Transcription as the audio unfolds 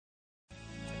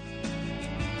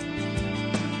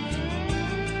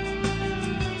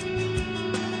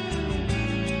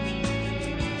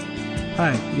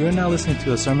Hi, you are now listening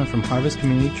to a sermon from Harvest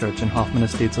Community Church in Hoffman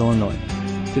Estates, Illinois.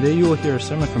 Today you will hear a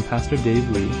sermon from Pastor Dave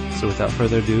Lee, so without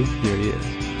further ado, here he is.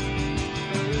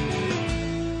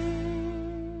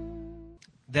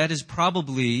 That is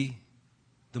probably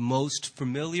the most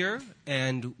familiar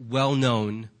and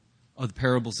well-known of the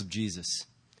parables of Jesus.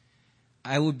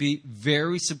 I would be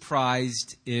very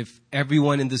surprised if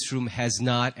everyone in this room has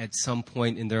not at some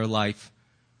point in their life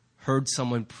heard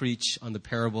someone preach on the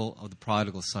parable of the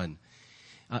prodigal son.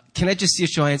 Can I just see a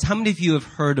show of hands? How many of you have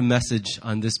heard a message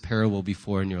on this parable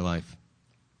before in your life?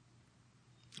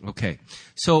 Okay.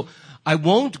 So I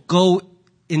won't go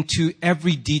into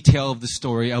every detail of the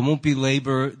story. I won't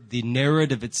belabor the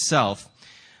narrative itself.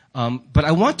 But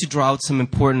I want to draw out some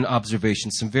important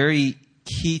observations, some very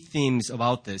key themes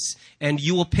about this. And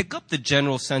you will pick up the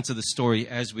general sense of the story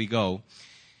as we go.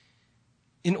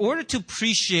 In order to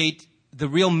appreciate the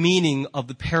real meaning of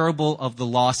the parable of the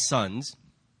lost sons,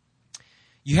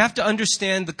 you have to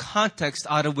understand the context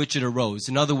out of which it arose.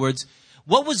 In other words,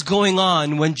 what was going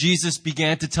on when Jesus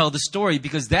began to tell the story?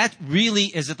 Because that really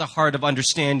is at the heart of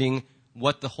understanding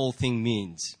what the whole thing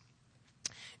means.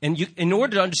 And in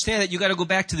order to understand that, you got to go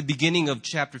back to the beginning of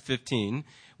chapter 15,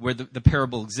 where the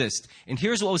parable exists. And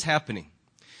here's what was happening.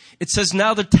 It says,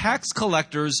 now the tax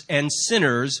collectors and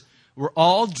sinners were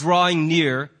all drawing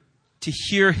near to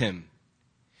hear him.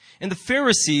 And the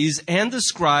Pharisees and the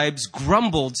scribes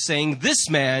grumbled, saying,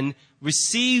 this man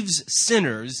receives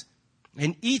sinners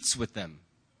and eats with them.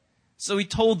 So he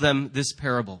told them this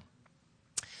parable.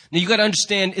 Now you got to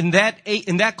understand, in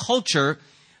that culture,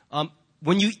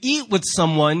 when you eat with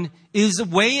someone, it is a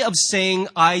way of saying,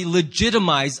 I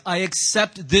legitimize, I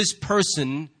accept this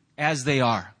person as they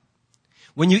are.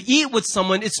 When you eat with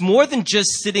someone, it's more than just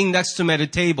sitting next to them at a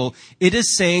table. It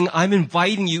is saying, I'm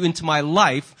inviting you into my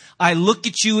life. I look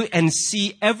at you and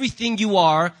see everything you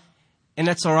are, and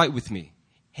that's all right with me.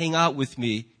 Hang out with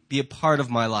me, be a part of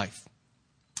my life.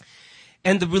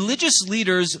 And the religious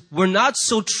leaders were not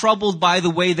so troubled by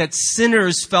the way that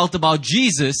sinners felt about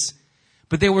Jesus,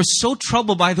 but they were so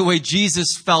troubled by the way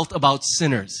Jesus felt about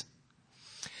sinners.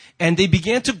 And they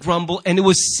began to grumble, and it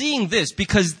was seeing this,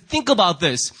 because think about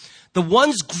this. The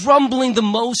ones grumbling the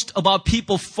most about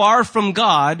people far from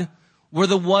God were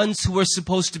the ones who were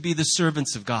supposed to be the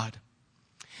servants of God.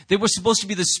 They were supposed to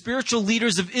be the spiritual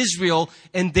leaders of Israel,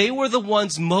 and they were the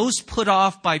ones most put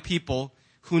off by people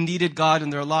who needed God in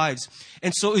their lives.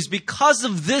 And so it was because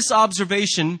of this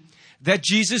observation that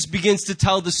Jesus begins to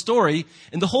tell the story.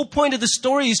 And the whole point of the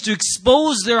story is to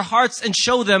expose their hearts and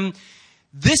show them,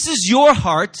 this is your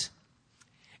heart,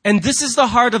 and this is the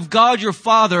heart of God your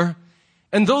Father,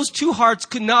 and those two hearts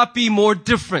could not be more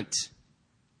different.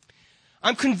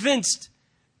 I'm convinced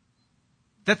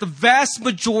that the vast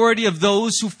majority of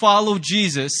those who follow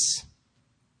Jesus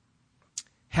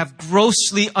have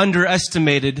grossly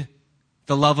underestimated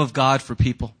the love of God for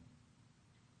people.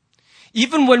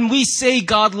 Even when we say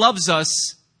God loves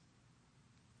us,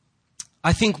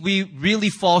 I think we really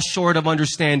fall short of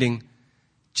understanding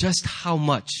just how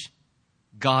much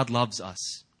God loves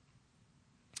us.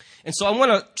 And so I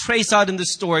want to trace out in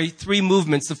this story three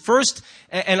movements. The first,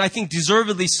 and I think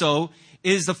deservedly so,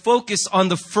 is the focus on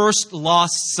the first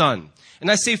lost son. And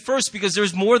I say first because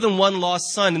there's more than one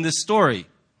lost son in this story.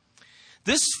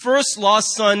 This first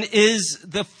lost son is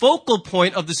the focal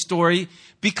point of the story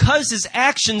because his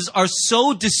actions are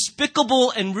so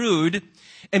despicable and rude,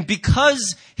 and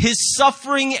because his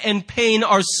suffering and pain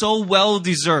are so well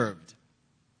deserved.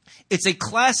 It's a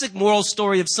classic moral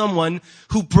story of someone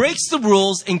who breaks the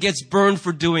rules and gets burned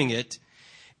for doing it.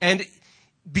 And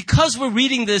because we're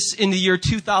reading this in the year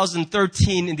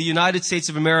 2013 in the United States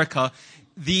of America,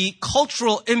 the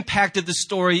cultural impact of the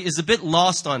story is a bit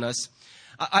lost on us.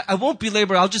 I won't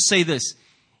belabor, I'll just say this.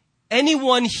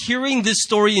 Anyone hearing this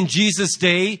story in Jesus'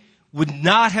 day would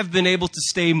not have been able to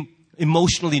stay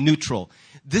emotionally neutral.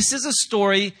 This is a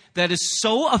story that is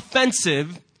so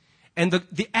offensive, and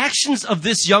the actions of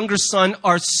this younger son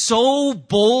are so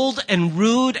bold and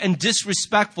rude and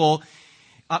disrespectful.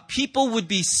 People would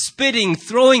be spitting,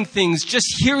 throwing things, just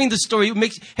hearing the story.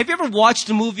 Have you ever watched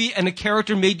a movie and a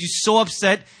character made you so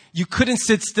upset you couldn't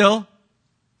sit still?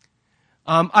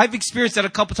 I've experienced that a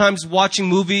couple times watching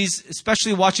movies,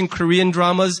 especially watching Korean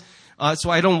dramas, so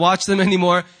I don't watch them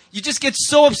anymore. You just get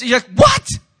so upset. You're like, what?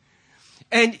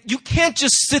 And you can't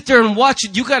just sit there and watch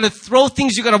it. You got to throw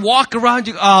things. You got to walk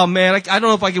around. Oh, man, I don't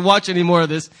know if I can watch any more of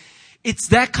this. It's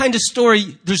that kind of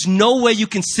story. There's no way you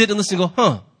can sit and listen and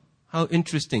go, how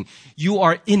interesting. You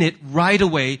are in it right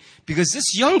away because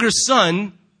this younger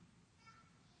son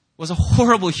was a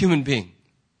horrible human being.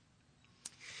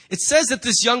 It says that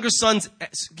this younger son,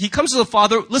 he comes to the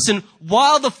father, listen,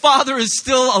 while the father is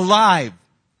still alive.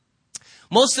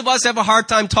 Most of us have a hard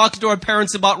time talking to our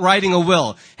parents about writing a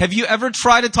will. Have you ever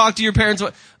tried to talk to your parents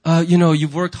about,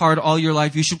 you've worked hard all your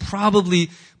life. You should probably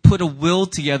put a will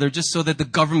together just so that the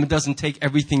government doesn't take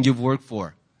everything you've worked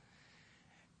for.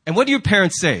 And what do your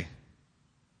parents say?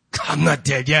 I'm not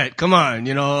dead yet. Come on,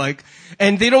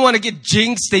 and they don't want to get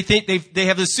jinxed. They think they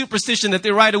have this superstition that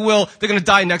they write a will, they're going to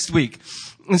die next week.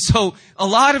 And so a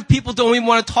lot of people don't even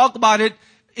want to talk about it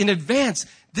in advance.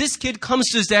 This kid comes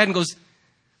to his dad and goes,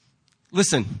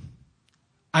 listen,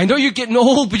 I know you're getting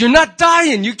old, but you're not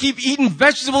dying. You keep eating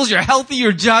vegetables. You're healthy.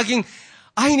 You're jogging.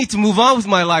 I need to move on with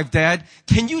my life, Dad.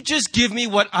 Can you just give me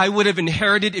what I would have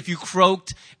inherited if you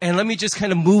croaked and let me just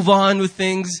kind of move on with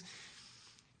things?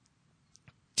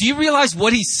 Do you realize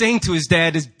what he's saying to his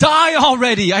dad is, die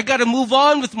already. I got to move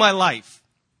on with my life.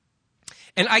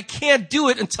 And I can't do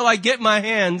it until I get my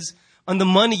hands on the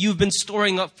money you've been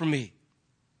storing up for me.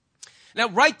 Now,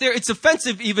 right there, it's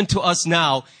offensive even to us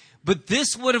now, but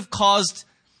this would have caused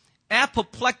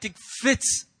apoplectic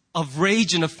fits of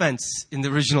rage and offense in the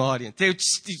original audience. They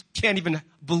just can't even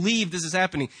believe this is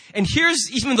happening. And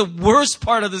here's even the worst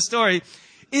part of the story,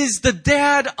 is the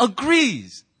dad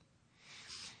agrees.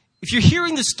 If you're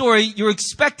hearing the story, you're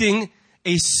expecting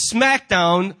a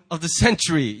smackdown of the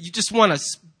century. You just want to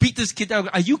beat this kid down.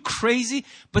 Are you crazy?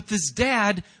 But this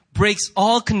dad breaks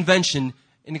all convention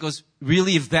and he goes,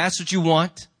 really, if that's what you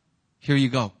want, here you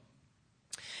go.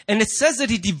 And it says that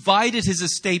he divided his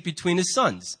estate between his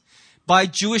sons. By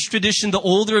Jewish tradition, the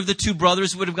older of the two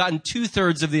brothers would have gotten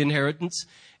 2/3 of the inheritance,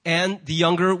 and the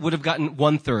younger would have gotten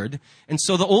 1/3. And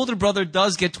so the older brother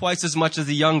does get twice as much as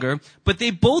the younger, but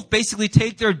they both basically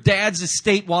take their dad's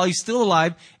estate while he's still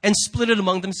alive and split it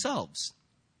among themselves.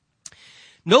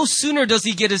 No sooner does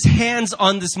he get his hands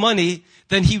on this money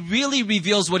than he really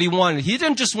reveals what he wanted. He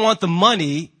didn't just want the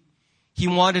money, he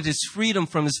wanted his freedom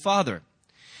from his father.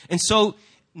 And so,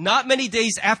 not many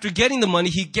days after getting the money,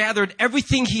 he gathered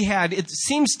everything he had. It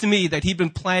seems to me that he'd been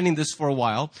planning this for a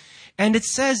while. And it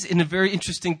says in a very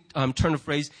interesting turn of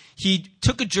phrase, he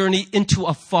took a journey into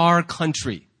a far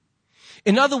country.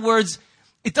 In other words,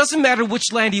 it doesn't matter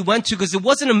which land he went to, because it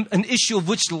wasn't an issue of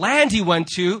which land he went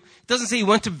to. It doesn't say he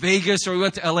went to Vegas or he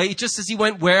went to LA. It just says he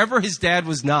went wherever his dad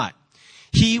was not.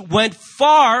 He went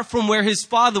far from where his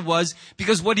father was,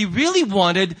 because what he really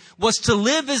wanted was to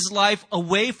live his life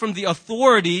away from the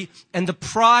authority and the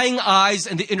prying eyes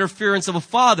and the interference of a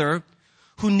father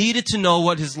who needed to know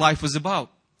what his life was about.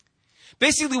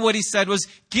 Basically what he said was,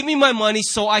 give me my money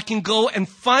so I can go and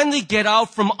finally get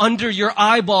out from under your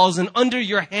eyeballs and under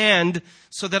your hand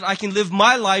so that I can live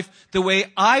my life the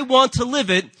way I want to live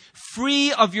it,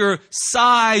 free of your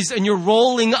sighs and your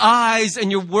rolling eyes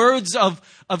and your words of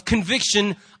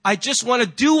conviction. I just want to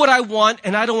do what I want,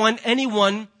 and I don't want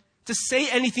anyone to say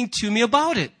anything to me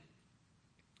about it.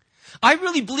 I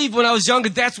really believed when I was younger,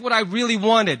 that's what I really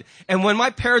wanted. And when my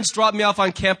parents dropped me off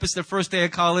on campus their first day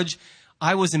of college,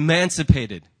 I was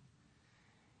emancipated.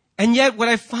 And yet what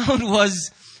I found was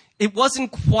it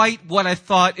wasn't quite what I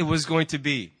thought it was going to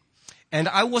be. And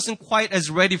I wasn't quite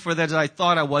as ready for that as I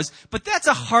thought I was. But that's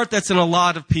a heart that's in a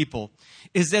lot of people,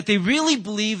 is that they really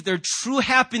believe their true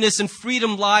happiness and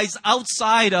freedom lies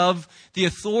outside of the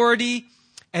authority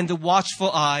and the watchful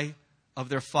eye of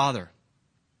their father.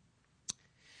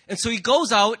 And so he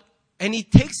goes out and he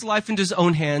takes life into his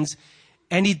own hands,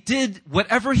 and he did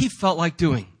whatever he felt like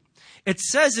doing. It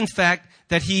says, in fact,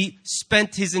 that he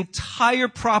spent his entire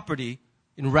property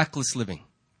in reckless living.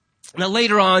 Now,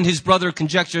 later on, his brother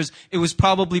conjectures it was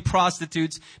probably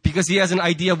prostitutes, because he has an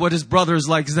idea of what his brother is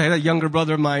like. Because I had a younger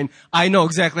brother of mine. I know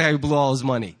exactly how he blew all his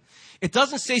money. It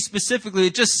doesn't say specifically.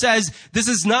 It just says this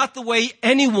is not the way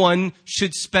anyone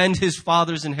should spend his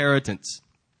father's inheritance.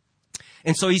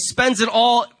 And so he spends it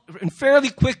all fairly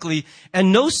quickly.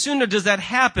 And no sooner does that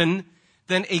happen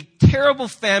than a terrible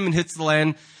famine hits the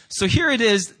land. So here it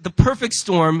is, the perfect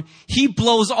storm. He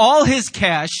blows all his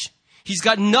cash. He's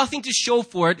got nothing to show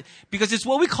for it, because it's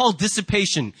what we call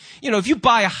dissipation. You know, if you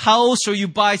buy a house or you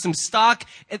buy some stock,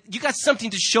 you got something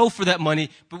to show for that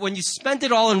money. But when you spend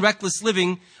it all in reckless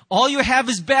living, all you have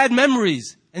is bad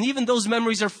memories. And even those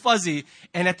memories are fuzzy.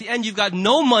 And at the end, you've got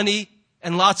no money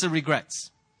and lots of regrets.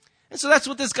 And so that's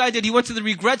what this guy did. He went to the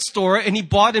regret store and he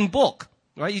bought in bulk,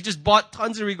 right? He just bought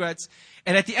tons of regrets.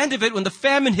 And at the end of it, when the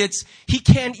famine hits, he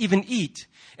can't even eat.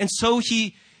 And so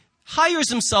he hires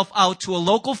himself out to a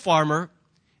local farmer,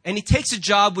 and he takes a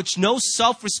job which no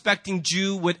self-respecting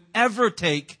Jew would ever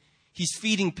take. He's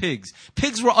feeding pigs.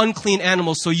 Pigs were unclean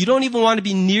animals, so you don't even want to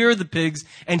be near the pigs.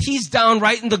 And he's down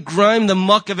right in the grime, the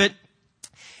muck of it.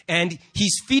 and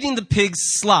he's feeding the pigs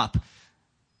slop.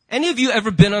 Any of you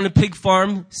ever been on a pig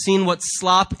farm, seen what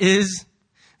slop is?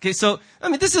 Okay, so,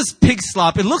 this is pig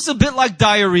slop. It looks a bit like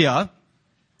diarrhea.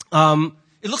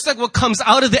 It looks like what comes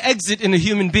out of the exit in a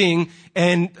human being,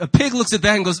 and a pig looks at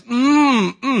that and goes,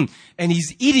 and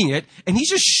he's eating it, and he's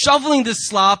just shoveling this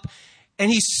slop, and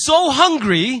he's so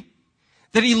hungry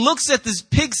that he looks at this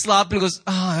pig slop and goes,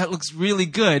 that looks really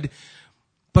good.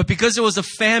 But because there was a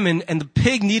famine and the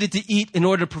pig needed to eat in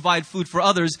order to provide food for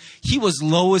others, he was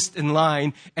lowest in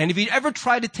line. And if he'd ever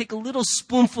tried to take a little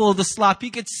spoonful of the slop, he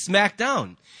gets smacked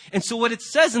down. And so what it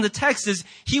says in the text is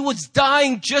he was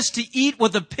dying just to eat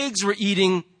what the pigs were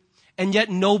eating, and yet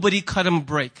nobody cut him a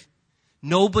break.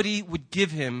 Nobody would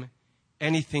give him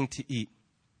anything to eat.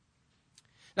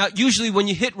 Now, usually when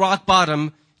you hit rock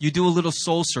bottom, you do a little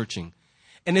soul searching.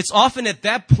 And it's often at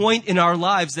that point in our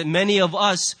lives that many of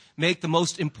us make the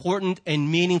most important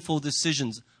and meaningful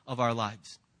decisions of our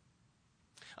lives.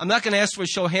 I'm not going to ask for a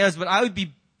show of hands, but I would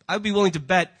be willing to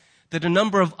bet that a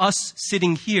number of us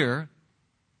sitting here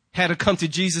had a come to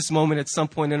Jesus moment at some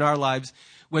point in our lives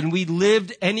when we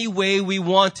lived any way we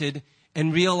wanted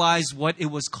and realized what it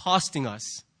was costing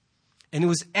us. And it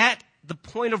was at the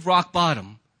point of rock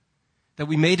bottom that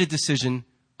we made a decision,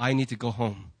 I need to go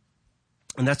home.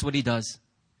 And that's what he does.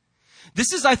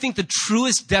 This is, I think, the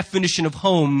truest definition of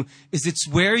home, is it's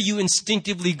where you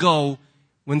instinctively go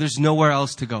when there's nowhere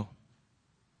else to go.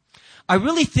 I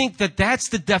really think that that's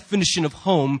the definition of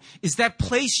home, is that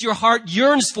place your heart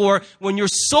yearns for when you're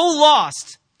so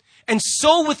lost and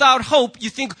so without hope,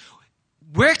 you think,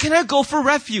 where can I go for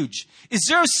refuge? Is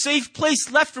there a safe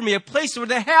place left for me? A place where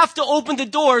they have to open the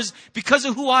doors because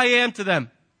of who I am to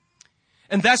them.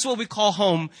 And that's what we call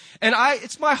home. And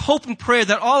it's my hope and prayer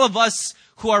that all of us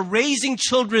who are raising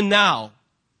children now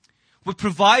would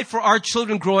provide for our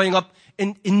children growing up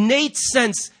an innate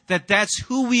sense that that's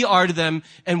who we are to them,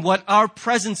 and what our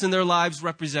presence in their lives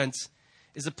represents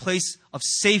is a place of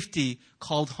safety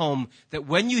called home. That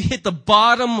when you hit the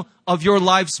bottom of your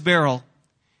life's barrel,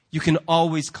 you can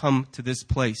always come to this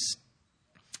place.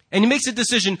 And he makes a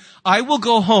decision, I will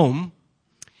go home,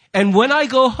 and when I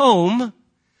go home,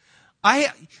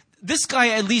 this guy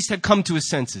at least had come to his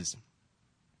senses.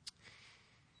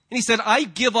 And he said, I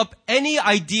give up any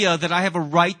idea that I have a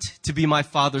right to be my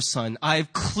father's son. I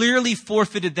have clearly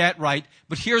forfeited that right,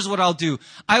 but here's what I'll do.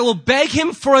 I will beg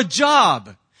him for a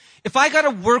job. If I got to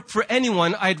work for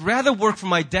anyone, I'd rather work for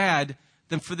my dad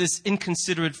than for this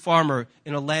inconsiderate farmer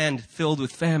in a land filled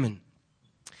with famine.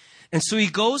 And so he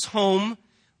goes home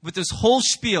with this whole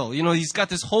spiel. He's got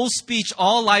this whole speech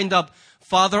all lined up.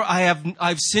 Father,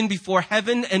 I've sinned before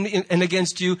heaven and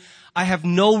against you. I have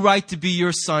no right to be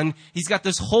your son. He's got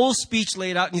this whole speech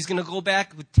laid out, and he's going to go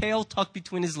back with tail tucked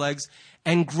between his legs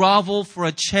and grovel for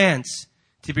a chance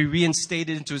to be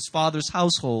reinstated into his father's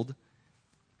household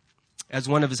as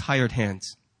one of his hired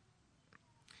hands.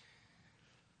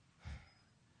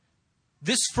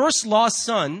 This first lost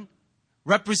son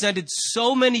represented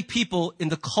so many people in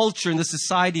the culture, in the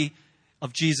society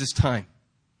of Jesus' time.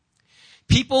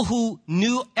 People who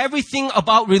knew everything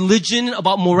about religion,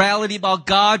 about morality, about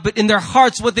God, but in their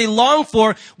hearts, what they longed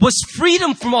for was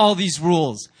freedom from all these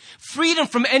rules. Freedom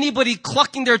from anybody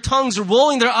clucking their tongues or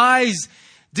rolling their eyes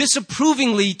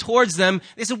disapprovingly towards them.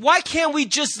 They said, why can't we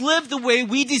just live the way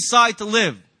we decide to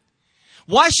live?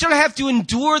 Why should I have to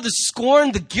endure the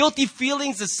scorn, the guilty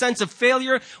feelings, the sense of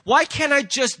failure? Why can't I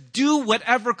just do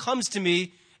whatever comes to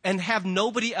me and have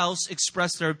nobody else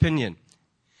express their opinion?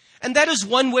 And that is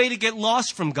one way to get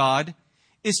lost from God,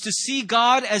 is to see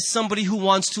God as somebody who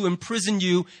wants to imprison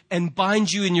you and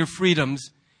bind you in your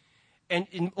freedoms. And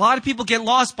a lot of people get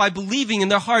lost by believing in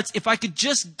their hearts, if I could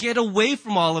just get away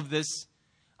from all of this,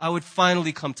 I would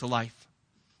finally come to life.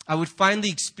 I would finally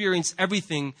experience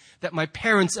everything that my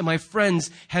parents and my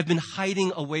friends have been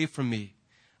hiding away from me.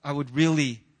 I would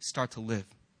really start to live.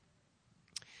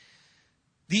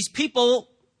 These people,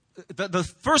 the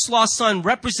first lost son,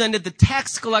 represented the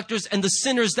tax collectors and the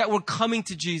sinners that were coming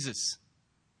to Jesus.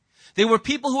 They were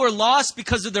people who were lost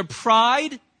because of their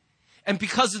pride and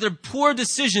because of their poor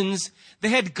decisions. They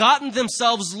had gotten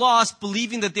themselves lost,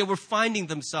 believing that they were finding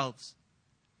themselves.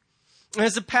 And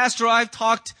as a pastor, I've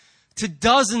talked to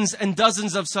dozens and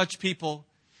dozens of such people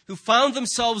who found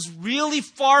themselves really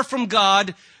far from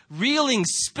God, reeling,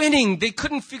 spinning. They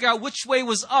couldn't figure out which way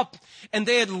was up. And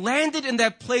they had landed in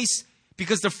that place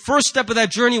because the first step of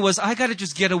that journey was, I got to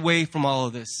just get away from all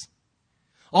of this.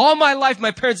 All my life,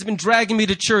 my parents have been dragging me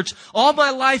to church. All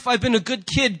my life, I've been a good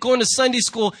kid going to Sunday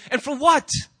school. And for what?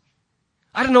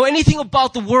 I don't know anything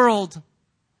about the world.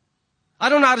 I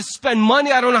don't know how to spend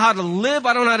money. I don't know how to live.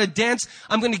 I don't know how to dance.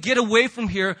 I'm going to get away from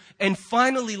here and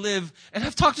finally live. And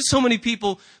I've talked to so many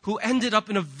people who ended up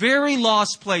in a very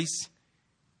lost place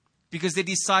because they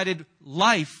decided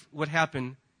life would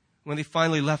happen when they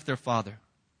finally left their father.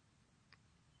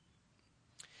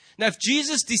 Now, if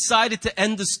Jesus decided to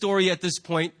end the story at this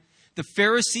point, the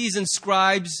Pharisees and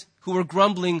scribes who were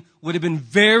grumbling would have been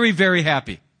very, very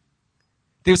happy.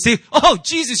 They would say, oh,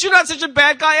 Jesus, you're not such a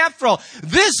bad guy after all.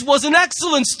 This was an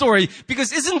excellent story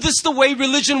because isn't this the way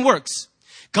religion works?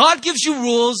 God gives you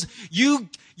rules. You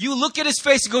look at his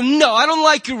face and go, no, I don't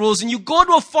like your rules. And you go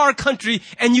to a far country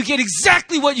and you get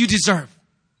exactly what you deserve.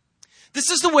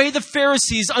 This is the way the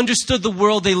Pharisees understood the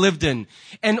world they lived in.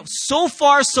 And so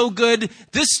far, so good.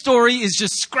 This story is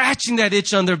just scratching that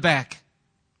itch on their back.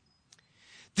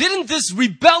 Didn't this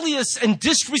rebellious and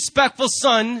disrespectful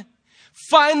son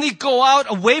finally go out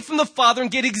away from the father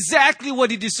and get exactly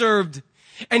what he deserved?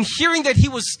 And hearing that he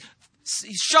was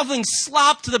shoveling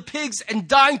slop to the pigs and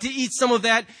dying to eat some of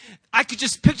that, I could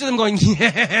just picture them going,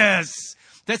 yes,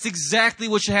 that's exactly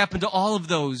what should happen to all of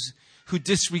those who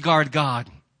disregard God.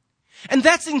 And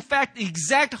that's in fact the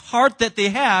exact heart that they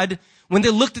had when they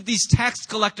looked at these tax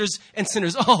collectors and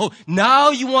sinners. Oh,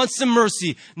 now you want some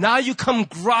mercy. Now you come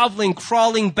groveling,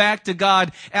 crawling back to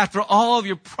God after all of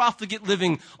your profligate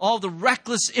living, all the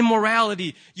reckless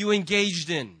immorality you engaged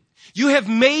in. You have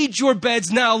made your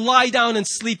beds, now lie down and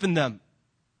sleep in them.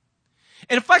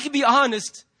 And if I can be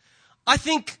honest, I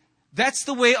think that's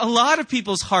the way a lot of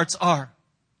people's hearts are.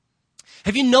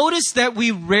 Have you noticed that we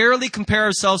rarely compare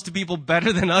ourselves to people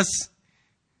better than us?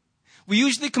 We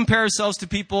usually compare ourselves to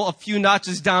people a few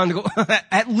notches down and go,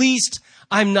 at least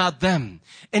I'm not them.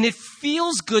 And it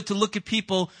feels good to look at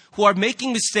people who are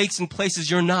making mistakes in places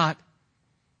you're not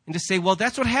and to say, well,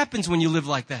 that's what happens when you live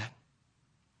like that.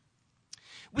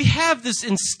 We have this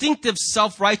instinctive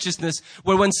self-righteousness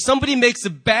where when somebody makes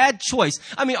a bad choice,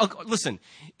 I mean, listen,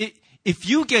 if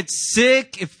you get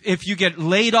sick, if you get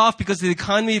laid off because of the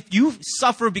economy, if you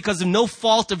suffer because of no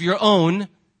fault of your own,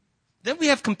 then we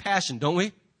have compassion, don't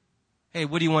we? Hey,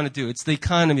 what do you want to do? It's the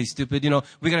economy, stupid.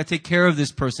 We got to take care of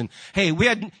this person. Hey,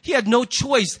 he had no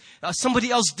choice. Somebody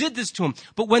else did this to him.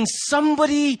 But when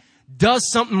somebody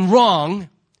does something wrong,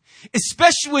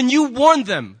 especially when you warn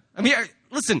them, I mean,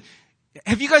 listen,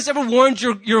 have you guys ever warned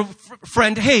your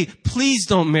friend, hey, please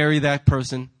don't marry that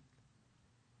person?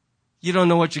 You don't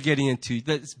know what you're getting into.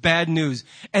 That's bad news.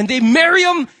 And they marry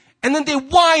him, and then they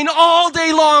whine all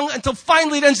day long until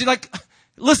finally it ends. You're like,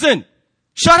 listen,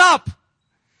 shut up.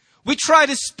 We try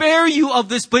to spare you of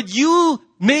this, but you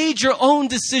made your own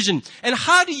decision. And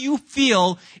how do you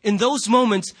feel in those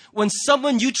moments when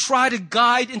someone you try to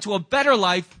guide into a better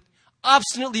life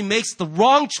obstinately makes the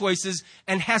wrong choices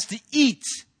and has to eat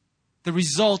the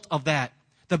result of that,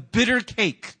 the bitter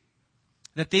cake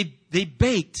that they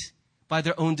baked by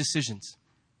their own decisions?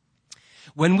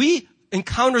 When we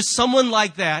encounter someone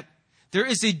like that, there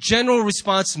is a general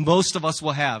response most of us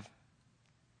will have.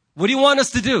 What do you want us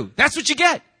to do? That's what you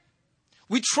get.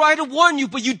 We try to warn you,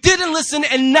 but you didn't listen,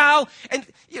 and now, and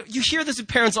you hear this with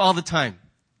parents all the time.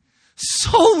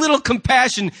 So little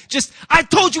compassion. Just, I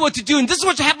told you what to do, and this is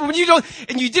what happened when you don't,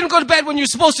 and you didn't go to bed when you're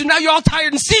supposed to. Now you're all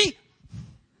tired, and see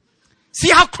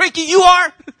how cranky you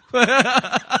are?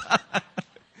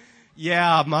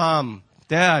 Yeah, mom,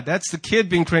 dad, that's the kid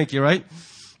being cranky, right?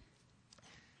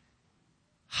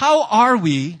 How are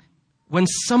we when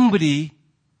somebody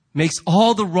makes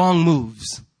all the wrong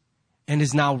moves and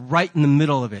is now right in the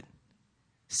middle of it,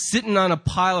 sitting on a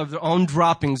pile of their own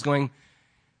droppings going,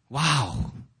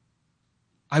 wow,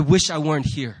 I wish I weren't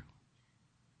here.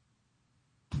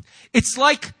 It's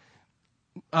like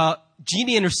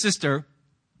Jeannie and her sister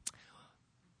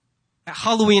at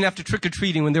Halloween after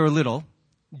trick-or-treating when they were little.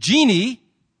 Jeannie,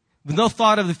 with no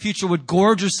thought of the future, would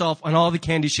gorge herself on all the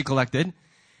candy she collected,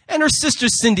 and her sister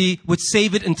Cindy would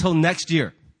save it until next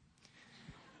year.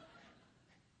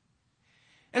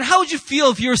 And how would you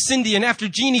feel if you're Cindy and after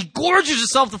Jeannie gorges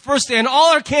herself the first day and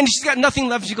all her candy, she's got nothing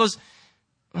left, and she goes,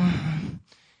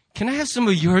 can I have some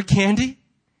of your candy?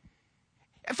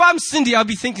 If I'm Cindy, I'll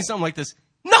be thinking something like this.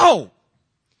 No!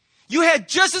 You had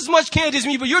just as much candy as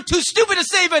me, but you're too stupid to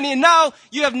save any, and now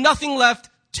you have nothing left.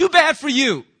 Too bad for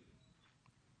you.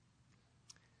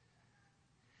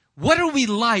 What are we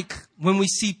like when we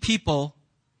see people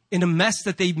in a mess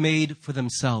that they've made for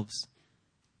themselves?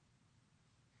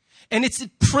 And it's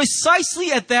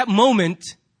precisely at that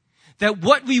moment that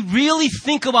what we really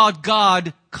think about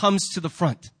God comes to the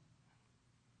front.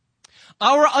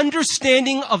 Our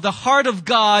understanding of the heart of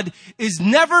God is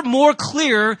never more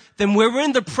clear than when we're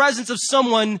in the presence of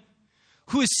someone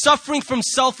who is suffering from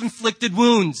self-inflicted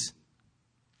wounds.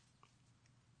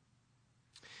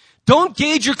 Don't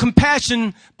gauge your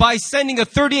compassion by sending a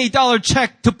 $38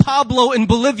 check to Pablo in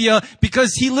Bolivia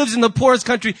because he lives in the poorest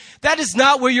country. That is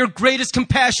not where your greatest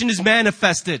compassion is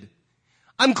manifested.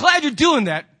 I'm glad you're doing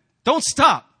that. Don't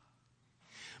stop.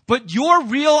 But your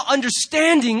real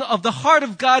understanding of the heart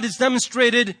of God is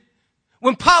demonstrated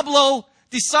when Pablo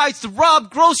decides to rob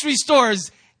grocery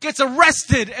stores, gets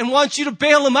arrested, and wants you to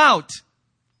bail him out.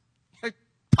 Like,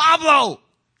 Pablo,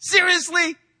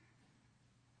 seriously?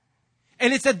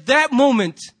 And it's at that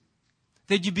moment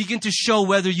that you begin to show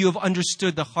whether you have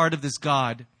understood the heart of this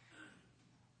God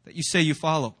that you say you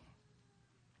follow.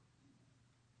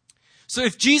 So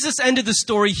if Jesus ended the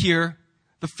story here,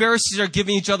 the Pharisees are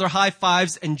giving each other high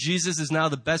fives, and Jesus is now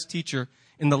the best teacher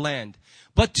in the land.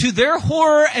 But to their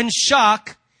horror and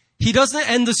shock, he doesn't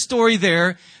end the story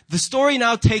there. The story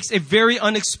now takes a very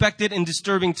unexpected and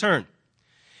disturbing turn.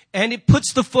 And it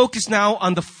puts the focus now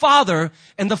on the father,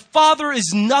 and the father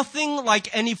is nothing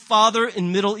like any father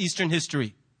in Middle Eastern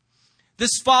history.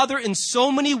 This father in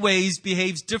so many ways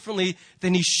behaves differently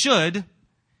than he should.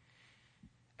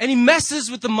 And he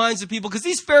messes with the minds of people because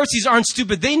these Pharisees aren't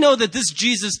stupid. They know that this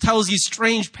Jesus tells these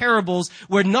strange parables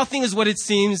where nothing is what it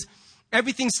seems.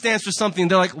 Everything stands for something.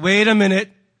 They're like, wait a minute.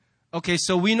 Okay,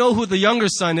 so we know who the younger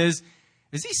son is.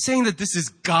 Is he saying that this is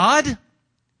God?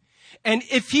 And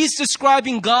if he's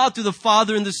describing God through the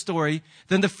Father in the story,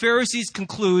 then the Pharisees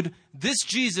conclude this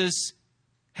Jesus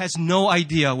has no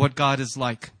idea what God is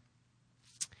like.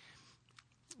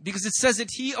 Because it says that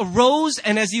he arose,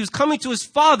 and as he was coming to his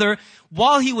father,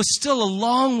 while he was still a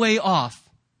long way off,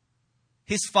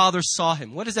 his father saw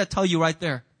him. What does that tell you right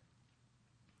there?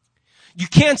 You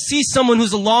can't see someone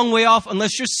who's a long way off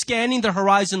unless you're scanning the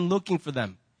horizon looking for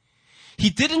them. He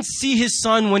didn't see his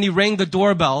son when he rang the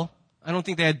doorbell. I don't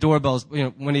think they had doorbells,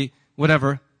 when he,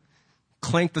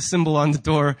 clanked the cymbal on the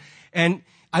door. And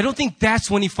I don't think that's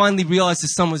when he finally realized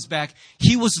his son was back.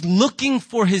 He was looking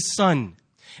for his son.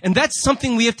 And that's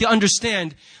something we have to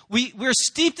understand. We're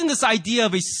steeped in this idea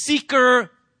of a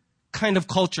seeker kind of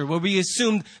culture where we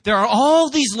assume there are all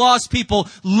these lost people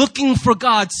looking for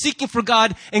God, seeking for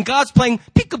God, and God's playing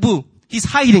peekaboo. He's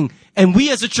hiding. And we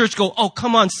as a church go, oh,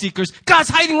 come on, seekers. God's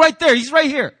hiding right there. He's right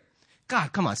here.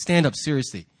 God, come on, stand up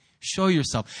seriously. Show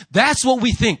yourself. That's what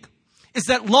we think, is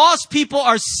that lost people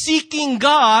are seeking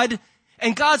God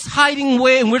and God's hiding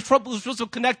away and we're supposed to be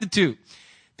connected to.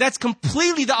 That's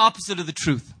completely the opposite of the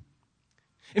truth.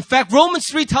 In fact, Romans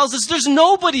 3 tells us there's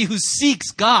nobody who seeks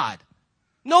God.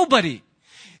 Nobody.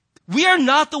 We are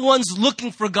not the ones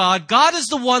looking for God. God is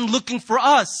the one looking for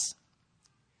us.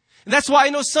 And that's why I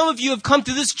know some of you have come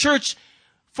to this church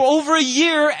for over a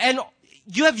year and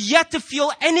you have yet to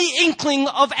feel any inkling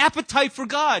of appetite for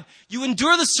God. You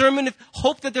endure the sermon,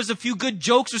 hope that there's a few good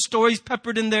jokes or stories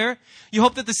peppered in there. You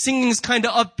hope that the singing is kind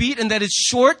of upbeat and that it's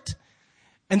short.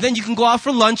 And then you can go out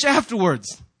for lunch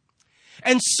afterwards.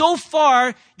 And so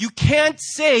far, you can't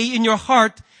say in your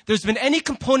heart there's been any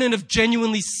component of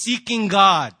genuinely seeking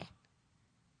God.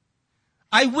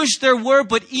 I wish there were,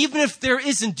 but even if there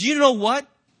isn't, do you know what?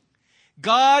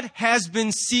 God has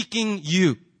been seeking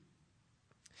you.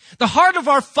 The heart of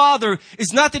our Father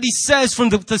is not that he says from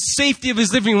the safety of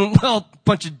his living room, well,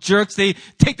 bunch of jerks, they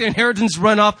take their inheritance,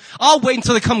 run off. I'll wait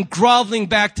until they come groveling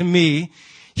back to me.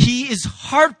 He is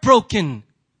heartbroken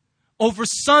over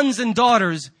sons and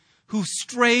daughters who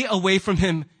stray away from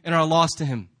him and are lost to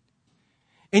him.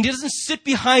 And he doesn't sit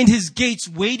behind his gates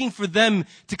waiting for them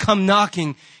to come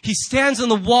knocking. He stands on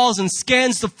the walls and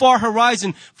scans the far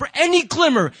horizon for any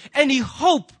glimmer, any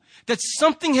hope that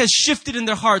something has shifted in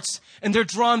their hearts and they're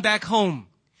drawn back home.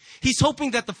 He's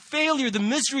hoping that the failure, the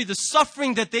misery, the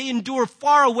suffering that they endure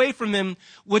far away from him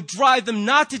would drive them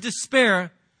not to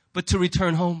despair, but to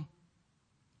return home.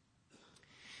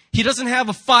 He doesn't have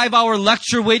a 5-hour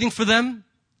lecture waiting for them.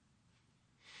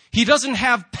 He doesn't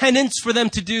have penance for them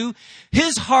to do.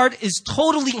 His heart is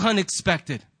totally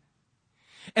unexpected.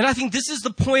 And I think this is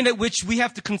the point at which we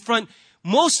have to confront.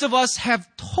 Most of us have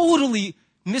totally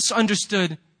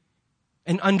misunderstood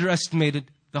and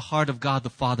underestimated the heart of God the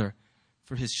Father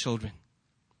for his children.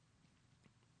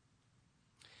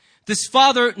 This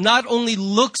father not only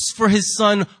looks for his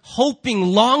son, hoping,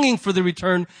 longing for the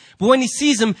return, but when he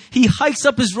sees him, he hikes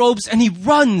up his robes and he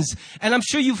runs. And I'm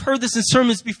sure you've heard this in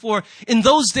sermons before. In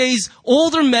those days,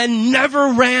 older men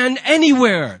never ran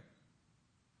anywhere.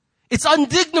 It's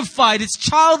undignified. It's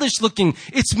childish looking.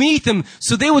 It's beneath them.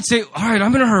 So they would say, all right,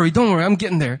 I'm in a hurry. Don't worry, I'm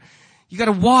getting there. You got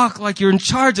to walk like you're in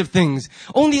charge of things.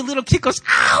 Only a little kid goes,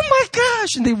 oh my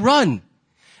gosh, and they run.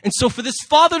 And so for this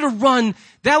father to run,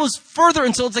 that was further.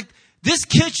 And so it's like, this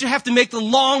kid should have to make the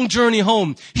long journey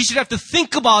home. He should have to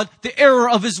think about the error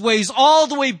of his ways all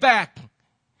the way back.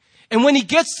 And when he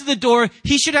gets to the door,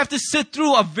 he should have to sit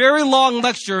through a very long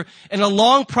lecture and a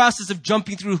long process of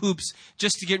jumping through hoops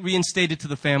just to get reinstated to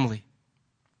the family.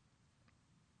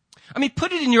 I mean,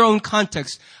 put it in your own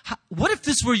context. What if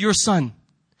this were your son?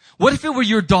 What if it were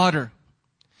your daughter?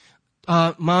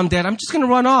 Mom, Dad, I'm just going to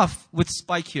run off with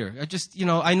Spike here.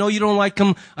 I know you don't like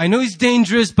him. I know he's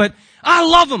dangerous, but I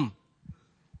love him.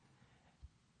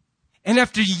 And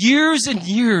after years and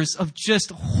years of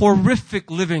just horrific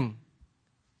living,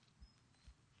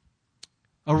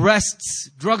 arrests,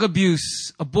 drug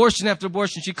abuse, abortion after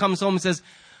abortion, she comes home and says,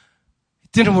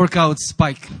 "It didn't work out with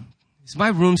Spike. Is my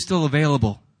room still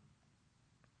available?"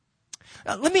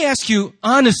 Now, let me ask you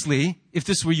honestly, if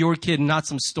this were your kid and not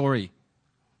some story,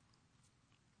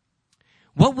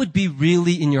 what would be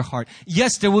really in your heart?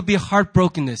 Yes, there would be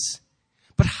heartbrokenness,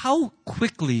 but how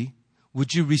quickly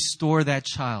would you restore that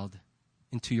child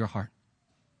into your heart?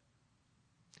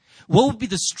 What would be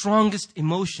the strongest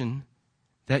emotion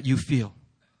that you feel?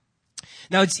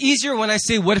 Now, it's easier when I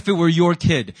say, what if it were your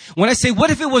kid? When I say, what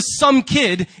if it was some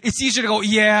kid, it's easier to go,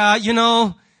 yeah,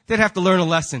 they'd have to learn a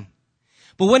lesson.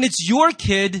 But when it's your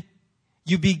kid,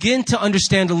 you begin to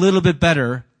understand a little bit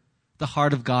better the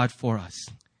heart of God for us.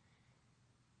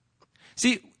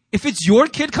 See, if it's your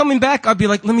kid coming back, I'd be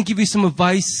like, let me give you some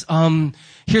advice.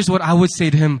 Here's what I would say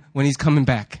to him when he's coming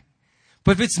back.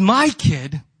 But if it's my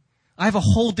kid, I have a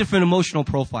whole different emotional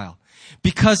profile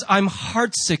because I'm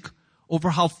heartsick over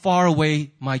how far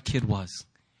away my kid was.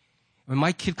 When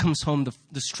my kid comes home,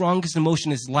 the strongest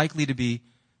emotion is likely to be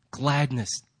gladness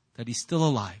that he's still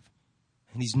alive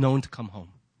and he's known to come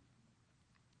home.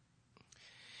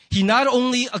 He not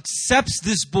only accepts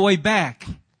this boy back,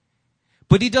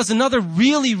 but he does another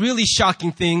really, really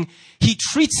shocking thing. He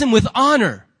treats him with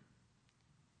honor.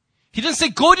 He doesn't say,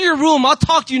 go to your room, I'll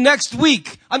talk to you next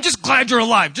week. I'm just glad you're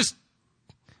alive. Just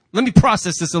let me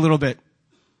process this a little bit.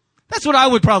 That's what I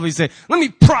would probably say. Let me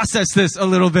process this a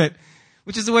little bit.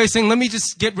 Which is a way of saying, let me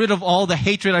just get rid of all the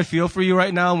hatred I feel for you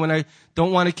right now. When I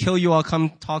don't want to kill you, I'll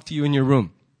come talk to you in your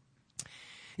room.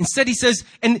 Instead, he says,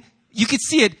 and you could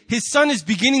see it, his son is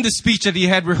beginning the speech that he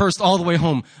had rehearsed all the way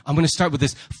home. I'm going to start with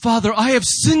this. Father, I have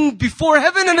sinned before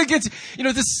heaven and against you.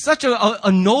 This is such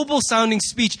a noble sounding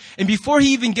speech. And before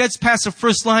he even gets past the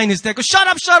first line, his dad goes, shut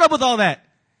up with all that.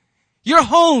 You're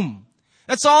home.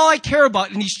 That's all I care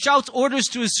about. And he shouts orders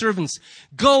to his servants.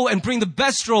 Go and bring the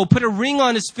best robe, put a ring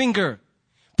on his finger,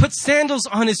 put sandals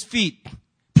on his feet.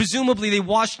 Presumably they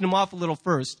washed him off a little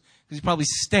first because he probably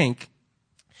stank.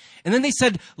 And then they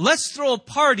said, let's throw a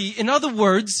party. In other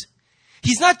words,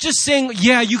 he's not just saying,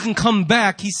 yeah, you can come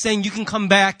back. He's saying you can come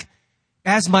back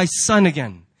as my son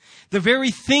again. The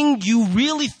very thing you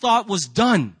really thought was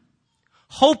done,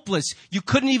 hopeless, you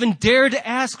couldn't even dare to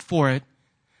ask for it.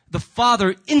 The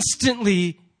father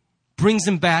instantly brings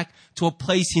him back to a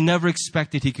place he never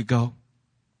expected he could go.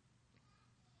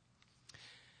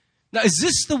 Now, is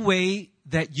this the way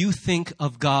that you think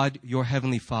of God, your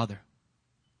heavenly Father?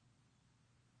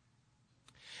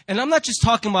 And I'm not just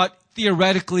talking about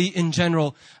theoretically in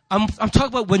general. I'm talking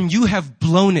about when you have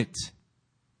blown it.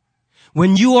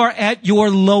 When you are at your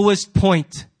lowest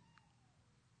point.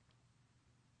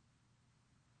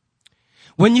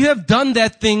 When you have done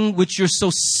that thing which you're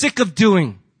so sick of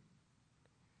doing.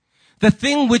 The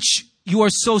thing which you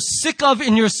are so sick of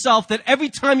in yourself that every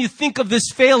time you think of this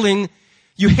failing,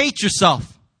 you hate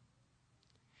yourself.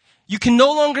 You can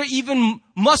no longer even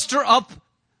muster up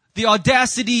the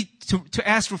audacity to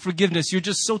ask for forgiveness. You're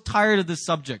just so tired of this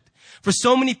subject. For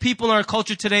so many people in our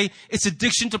culture today, it's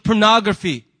addiction to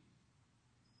pornography.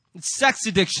 It's sex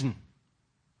addiction.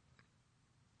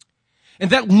 And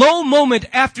that low moment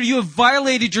after you have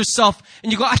violated yourself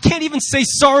and you go, I can't even say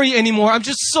sorry anymore.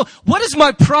 What is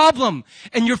my problem?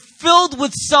 And you're filled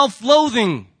with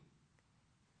self-loathing.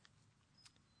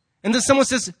 And then someone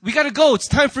says, we got to go. It's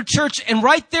time for church. And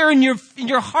right there in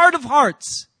your heart of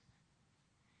hearts,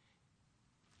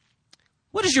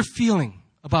 what is your feeling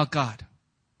about God?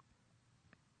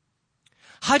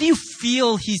 How do you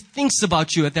feel He thinks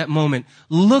about you at that moment,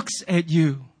 looks at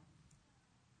you?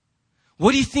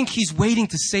 What do you think He's waiting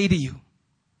to say to you?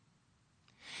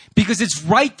 Because it's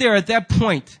right there at that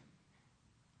point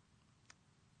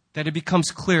that it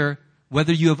becomes clear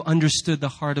whether you have understood the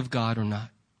heart of God or not.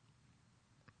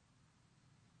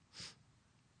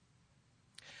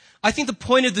 I think the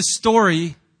point of the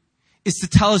story is to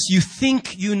tell us you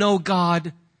think you know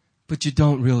God, but you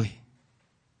don't really.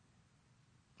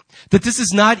 That this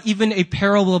is not even a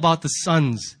parable about the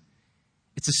sons.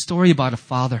 It's a story about a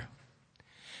father.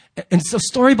 And it's a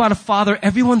story about a father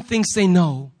everyone thinks they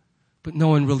know, but no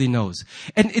one really knows.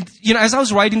 And as I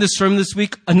was writing this sermon this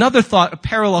week, another thought, a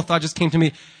parallel thought just came to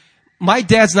me. my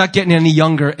dad's not getting any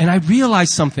younger, and I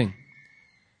realized something.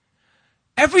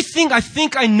 Everything I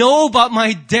think I know about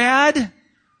my dad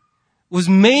was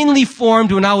mainly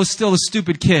formed when I was still a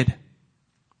stupid kid.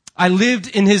 I lived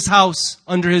in his house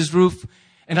under his roof,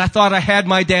 and I thought I had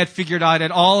my dad figured out.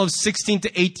 At all of 16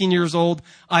 to 18 years old,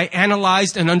 I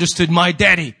analyzed and understood my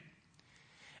daddy.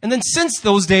 And then since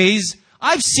those days,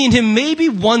 I've seen him maybe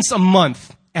once a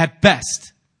month at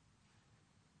best.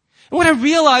 And what I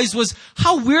realized was,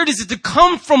 how weird is it to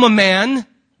come from a man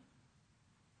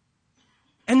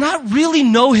and not really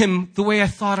know him the way I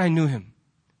thought I knew him.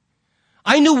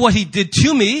 I knew what he did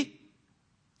to me.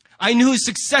 I knew his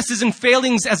successes and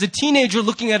failings as a teenager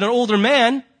looking at an older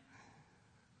man.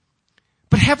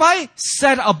 But have I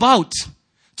set about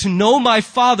to know my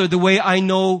father the way I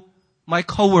know my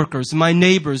coworkers, my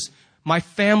neighbors, my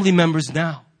family members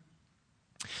now?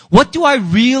 What do I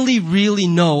really, really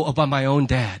know about my own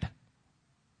dad?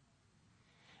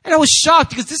 And I was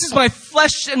shocked because this is my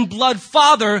flesh and blood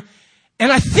father,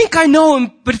 and I think I know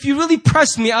him, but if you really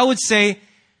press me, I would say,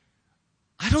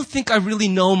 I don't think I really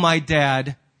know my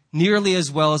dad nearly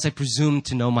as well as I presume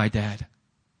to know my dad.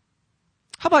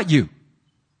 How about you?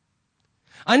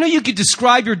 I know you could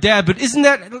describe your dad, but isn't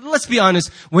that, let's be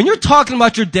honest, when you're talking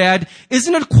about your dad,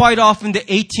 isn't it quite often the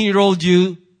 18-year-old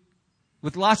you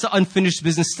with lots of unfinished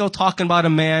business still talking about a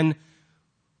man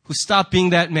who stopped being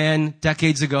that man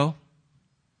decades ago?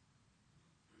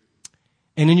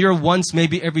 And in your once,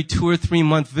 maybe every 2 or 3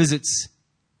 month visits,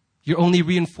 you're only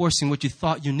reinforcing what you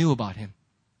thought you knew about him.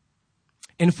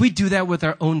 And if we do that with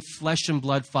our own flesh and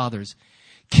blood fathers,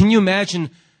 can you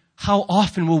imagine how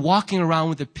often we're walking around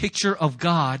with a picture of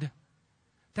God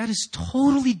that is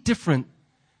totally different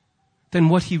than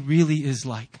what he really is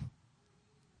like?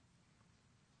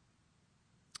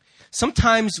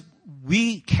 Sometimes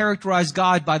we characterize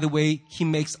God by the way he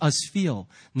makes us feel,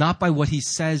 not by what he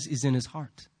says is in his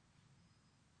heart.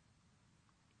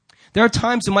 There are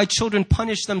times when my children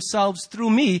punish themselves through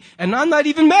me, and I'm not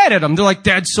even mad at them. They're like,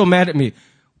 Dad's so mad at me.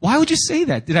 Why would you say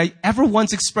that? Did I ever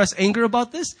once express anger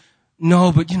about this?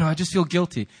 No, but I just feel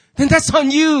guilty. Then that's on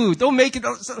you. Don't make it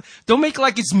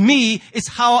like it's me. It's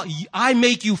how I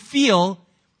make you feel,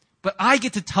 but I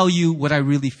get to tell you what I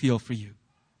really feel for you.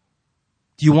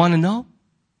 Do you want to know?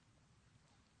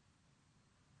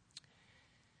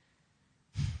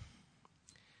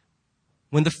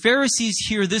 When the Pharisees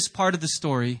hear this part of the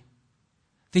story,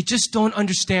 they just don't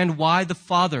understand why the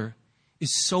father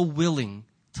is so willing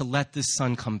to let this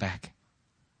son come back.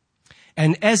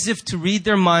 And as if to read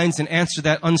their minds and answer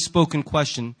that unspoken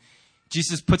question,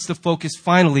 Jesus puts the focus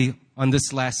finally on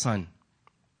this last son.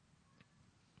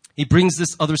 He brings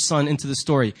this other son into the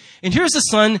story. And here's a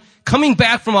son coming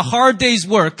back from a hard day's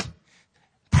work.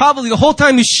 Probably the whole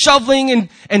time he's shoveling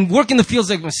and working the fields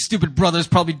like my stupid brother's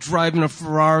probably driving a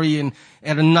Ferrari and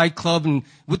at a nightclub and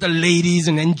with the ladies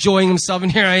and enjoying himself.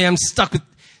 And here I am stuck with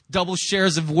double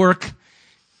shares of work.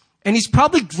 And he's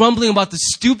probably grumbling about the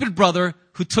stupid brother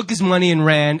who took his money and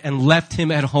ran and left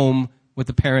him at home with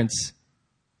the parents.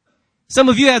 Some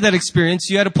of you had that experience.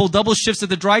 You had to pull double shifts at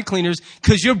the dry cleaners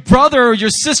because your brother or your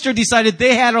sister decided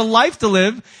they had a life to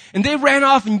live and they ran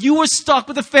off and you were stuck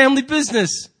with the family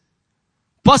business.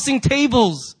 Bussing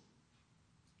tables.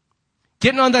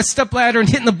 Getting on that stepladder and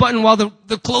hitting the button while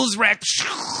the clothes rack.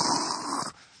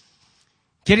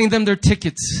 Getting them their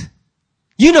tickets.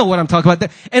 You know what I'm talking about.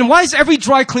 And why is every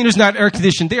dry cleaner's not air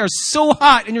conditioned? They are so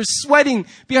hot and you're sweating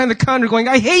behind the counter going,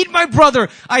 I hate my brother.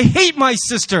 I hate my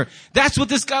sister. That's what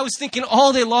this guy was thinking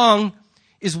all day long,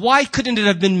 is why couldn't it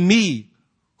have been me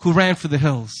who ran for the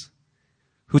hills,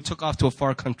 who took off to a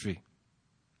far country?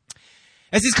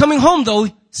 As he's coming home, though,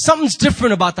 something's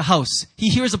different about the house. He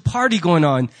hears a party going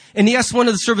on, and he asks one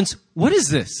of the servants, what is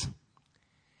this?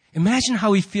 Imagine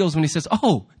how he feels when he says,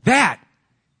 oh, that.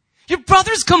 Your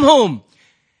brother's come home.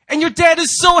 And your dad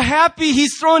is so happy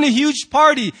he's throwing a huge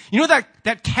party. You know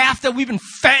that calf that we've been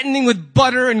fattening with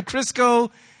butter and Crisco?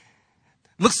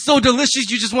 Looks so delicious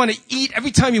you just want to eat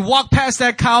every time you walk past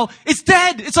that cow. It's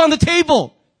dead. It's on the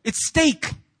table. It's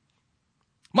steak.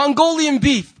 Mongolian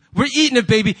beef. We're eating it,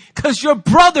 baby, because your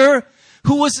brother,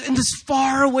 who was in this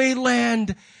faraway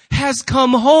land, has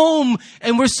come home.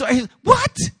 And we're so,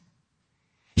 what?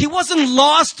 He wasn't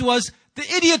lost to us. The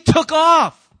idiot took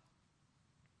off.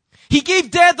 He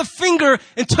gave dad the finger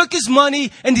and took his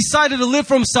money and decided to live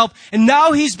for himself. And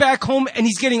now he's back home and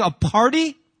he's getting a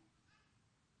party.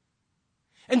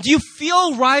 And do you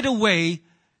feel right away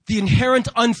the inherent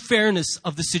unfairness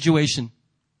of the situation?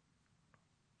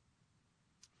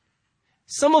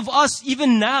 Some of us,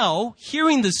 even now,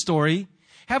 hearing this story,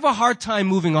 have a hard time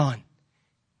moving on.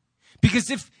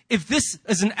 Because if this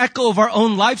is an echo of our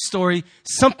own life story,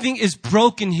 something is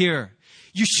broken here.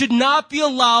 You should not be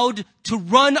allowed to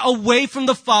run away from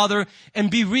the Father and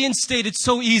be reinstated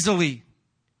so easily.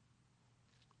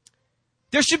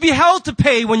 There should be hell to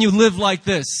pay when you live like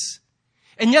this.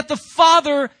 And yet the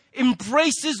Father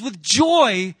embraces with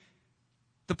joy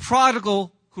the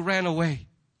prodigal who ran away.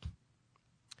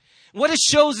 What it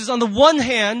shows is, on the one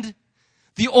hand,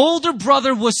 the older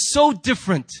brother was so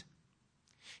different.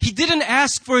 He didn't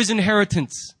ask for his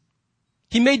inheritance.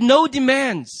 He made no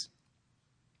demands.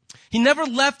 He never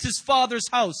left his father's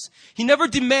house. He never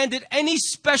demanded any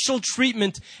special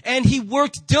treatment, and he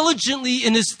worked diligently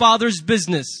in his father's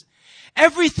business.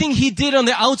 Everything he did on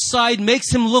the outside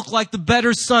makes him look like the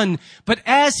better son, but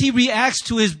as he reacts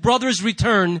to his brother's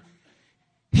return,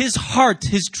 his heart,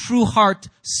 his true heart,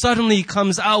 suddenly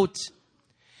comes out.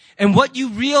 And what you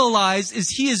realize is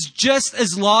he is just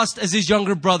as lost as his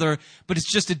younger brother, but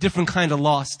it's just a different kind of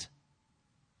lost.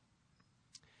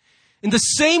 In the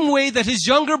same way that his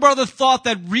younger brother thought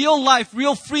that real life,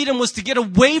 real freedom was to get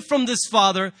away from this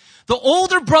father, the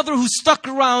older brother who stuck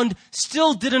around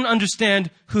still didn't understand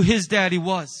who his daddy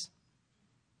was.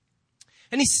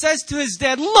 And he says to his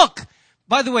dad, look,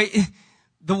 by the way,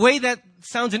 the way that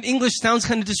sounds in English sounds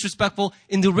kind of disrespectful.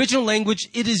 In the original language,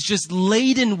 it is just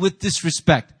laden with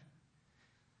disrespect.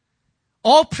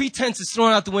 All pretense is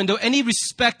thrown out the window. Any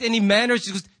respect, any manners.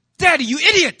 He goes, Daddy, you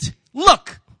idiot!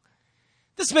 Look!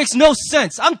 This makes no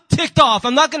sense. I'm ticked off.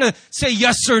 I'm not going to say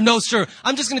yes, sir, no, sir.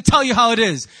 I'm just going to tell you how it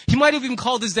is. He might have even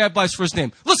called his dad by his first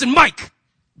name. Listen, Mike!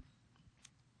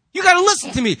 You got to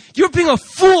listen to me. You're being a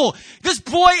fool. This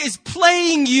boy is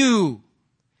playing you.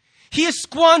 He has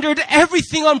squandered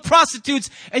everything on prostitutes,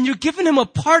 and you're giving him a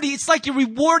party. It's like you're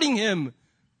rewarding him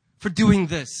for doing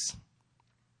this.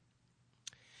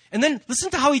 And then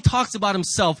listen to how he talks about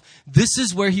himself. This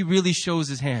is where he really shows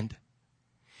his hand.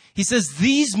 He says,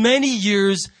 these many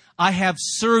years I have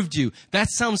served you. That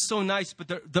sounds so nice, but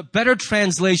the better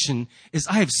translation is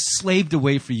I have slaved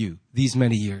away for you these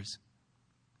many years.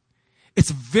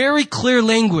 It's very clear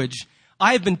language.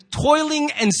 I have been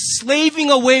toiling and slaving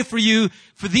away for you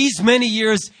for these many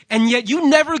years, and yet you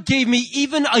never gave me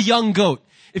even a young goat.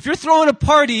 If you're throwing a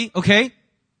party, okay?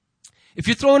 If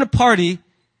you're throwing a party,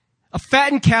 a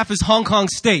fattened calf is Hong Kong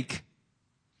steak.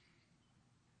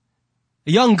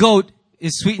 A young goat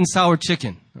is sweet and sour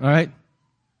chicken, all right?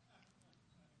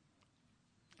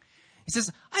 He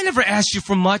says, I never asked you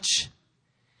for much,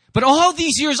 but all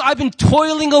these years I've been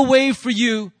toiling away for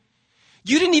you.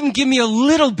 You didn't even give me a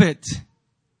little bit.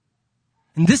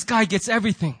 And this guy gets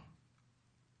everything.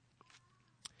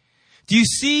 Do you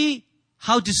see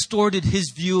how distorted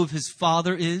his view of his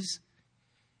father is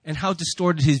and how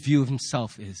distorted his view of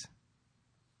himself is?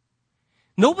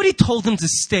 Nobody told him to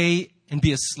stay and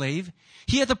be a slave.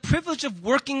 He had the privilege of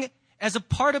working as a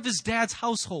part of his dad's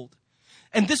household.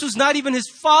 And this was not even his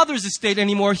father's estate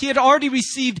anymore. He had already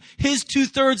received his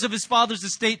 2/3 of his father's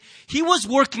estate. He was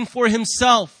working for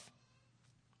himself.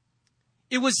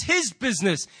 It was his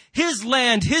business, his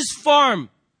land, his farm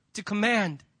to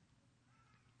command.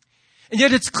 And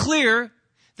yet it's clear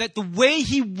that the way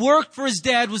he worked for his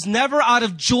dad was never out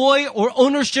of joy or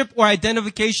ownership or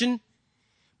identification,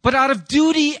 but out of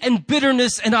duty and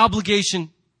bitterness and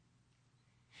obligation.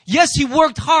 Yes, he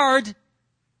worked hard,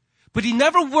 but he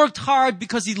never worked hard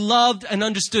because he loved and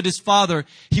understood his father.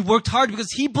 He worked hard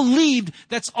because he believed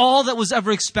that's all that was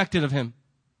ever expected of him.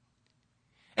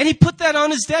 And he put that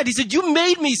on his dad. He said, you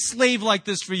made me slave like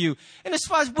this for you. And as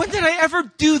far as, when did I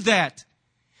ever do that?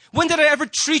 When did I ever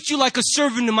treat you like a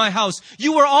servant in my house?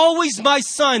 You were always my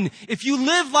son. If you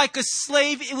lived like a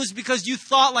slave, it was because you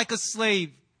thought like a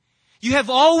slave. You have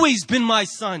always been my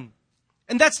son.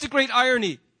 And that's the great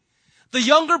irony. The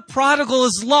younger prodigal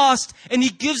is lost and he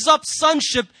gives up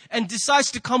sonship and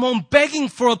decides to come home begging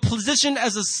for a position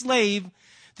as a slave.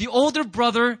 The older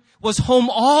brother was home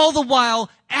all the while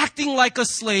acting like a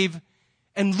slave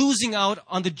and losing out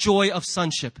on the joy of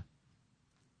sonship.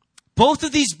 Both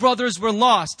of these brothers were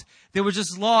lost. They were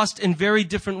just lost in very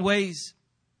different ways.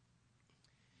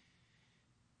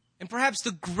 And perhaps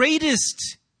the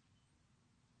greatest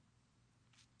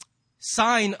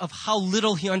sign of how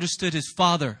little he understood his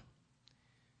father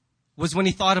was when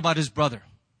he thought about his brother.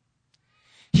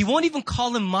 He won't even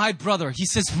call him my brother. He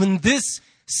says, when this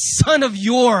son of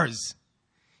yours,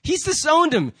 he's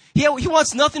disowned him. He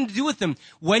wants nothing to do with him.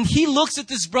 When he looks at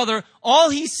this brother, all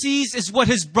he sees is what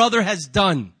his brother has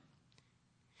done.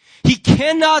 He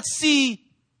cannot see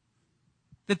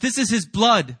that this is his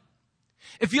blood.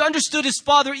 If he understood his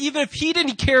father, even if he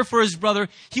didn't care for his brother,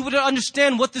 he would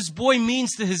understand what this boy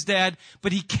means to his dad,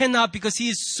 but he cannot because he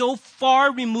is so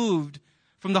far removed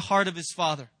from the heart of his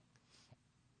father.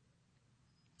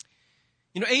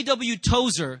 A.W.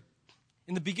 Tozer,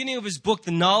 in the beginning of his book,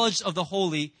 The Knowledge of the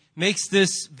Holy, makes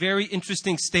this very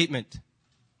interesting statement.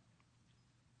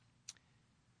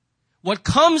 What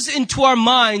comes into our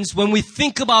minds when we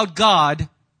think about God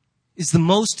is the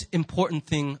most important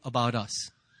thing about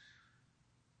us.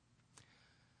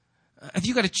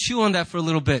 You got to chew on that for a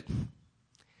little bit.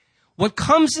 What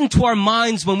comes into our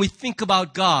minds when we think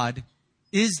about God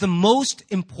is the most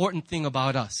important thing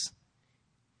about us.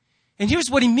 And here's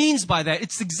what he means by that.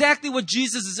 It's exactly what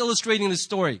Jesus is illustrating in the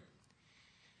story.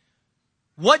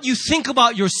 What you think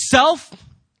about yourself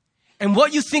and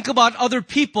what you think about other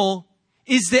people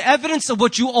is the evidence of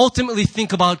what you ultimately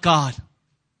think about God.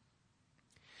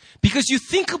 Because you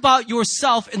think about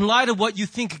yourself in light of what you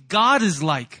think God is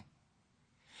like.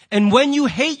 And when you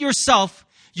hate yourself,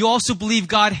 you also believe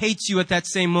God hates you at that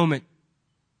same moment.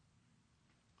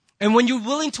 And when you're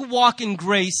willing to walk in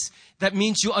grace, that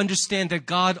means you understand that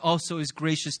God also is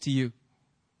gracious to you.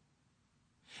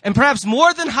 And perhaps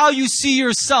more than how you see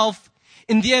yourself,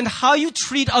 in the end, how you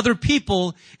treat other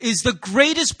people is the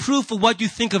greatest proof of what you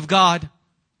think of God.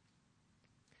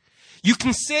 You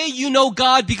can say you know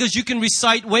God because you can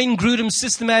recite Wayne Grudem's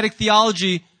systematic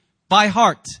theology by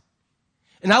heart.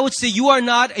 And I would say you are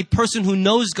not a person who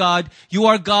knows God. You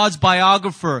are God's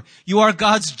biographer. You are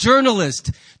God's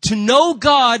journalist. To know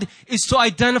God is to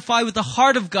identify with the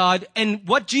heart of God. And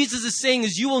what Jesus is saying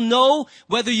is you will know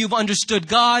whether you've understood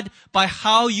God by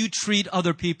how you treat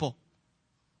other people.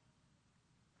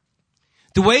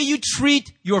 The way you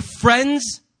treat your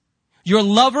friends, your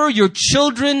lover, your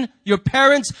children, your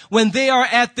parents, when they are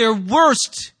at their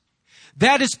worst,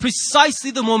 that is precisely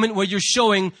the moment where you're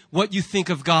showing what you think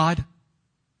of God.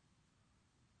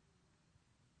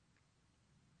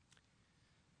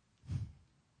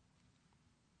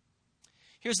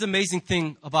 Here's the amazing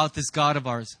thing about this God of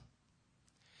ours.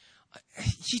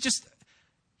 He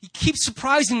keeps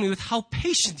surprising me with how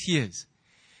patient he is.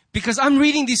 Because I'm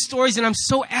reading these stories and I'm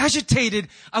so agitated.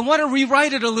 I want to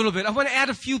rewrite it a little bit. I want to add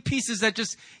a few pieces that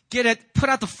just put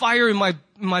out the fire in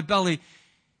my belly.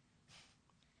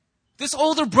 This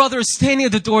older brother is standing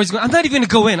at the door. He's going, I'm not even going to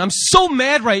go in. I'm so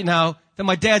mad right now that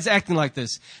my dad's acting like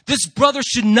this. This brother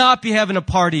should not be having a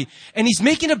party. And he's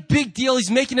making a big deal.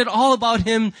 He's making it all about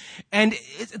him. And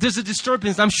there's a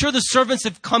disturbance. I'm sure the servants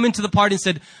have come into the party and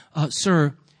said,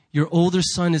 sir, your older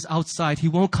son is outside. He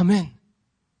won't come in.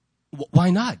 Why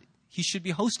not? He should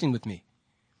be hosting with me.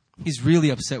 He's really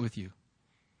upset with you.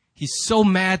 He's so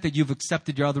mad that you've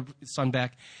accepted your other son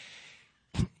back.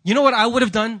 You know what I would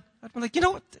have done? I'd be like, you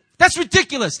know what? That's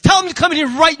ridiculous. Tell him to come in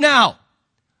here right now.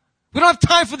 We don't have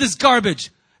time for this garbage.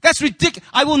 That's ridiculous.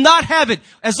 I will not have it.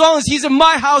 As long as he's in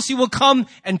my house, he will come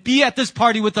and be at this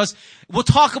party with us. We'll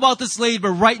talk about this later, but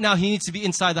right now he needs to be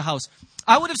inside the house.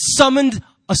 I would have summoned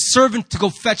a servant to go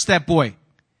fetch that boy.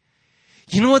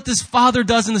 You know what this father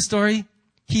does in the story?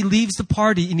 He leaves the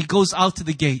party and he goes out to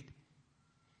the gate.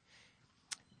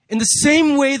 In the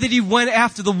same way that he went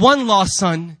after the one lost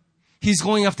son, he's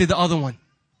going after the other one.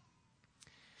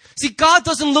 See, God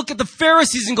doesn't look at the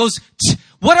Pharisees and goes,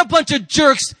 what a bunch of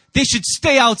jerks. They should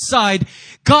stay outside.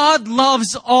 God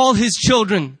loves all his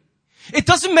children. It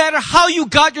doesn't matter how you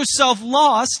got yourself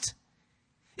lost.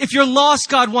 If you're lost,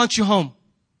 God wants you home.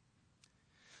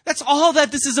 That's all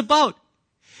that this is about.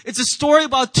 It's a story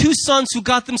about two sons who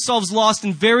got themselves lost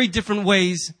in very different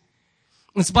ways.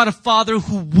 It's about a father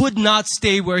who would not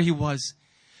stay where he was,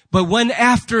 but went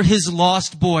after his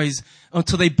lost boys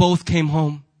until they both came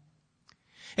home.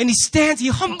 And he stands, he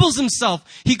humbles himself.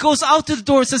 He goes out to the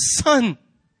door and says, son,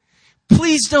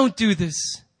 please don't do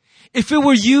this. If it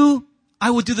were you,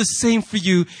 I would do the same for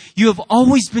you. You have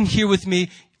always been here with me.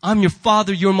 I'm your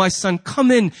father, you're my son. Come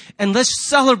in and let's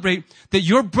celebrate that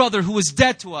your brother who was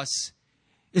dead to us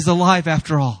is alive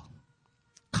after all.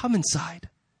 Come inside.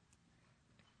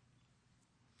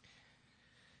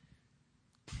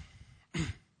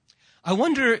 I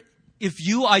wonder if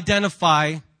you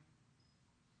identify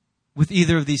with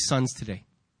either of these sons today.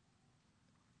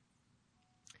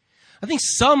 I think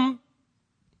some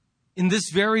in this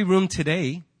very room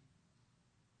today,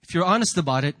 if you're honest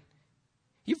about it,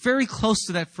 you're very close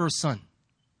to that first son.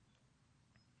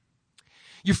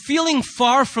 You're feeling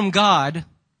far from God,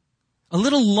 a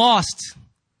little lost,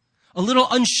 a little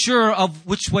unsure of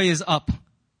which way is up.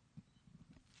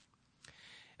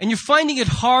 And you're finding it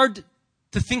hard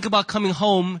to think about coming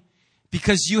home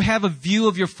because you have a view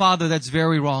of your father that's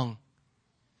very wrong.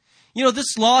 You know,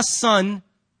 this lost son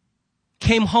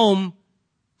came home,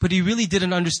 but he really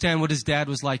didn't understand what his dad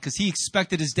was like because he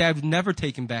expected his dad would never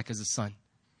take him back as a son.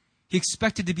 He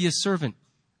expected to be a servant.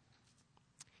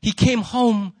 He came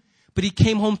home, but he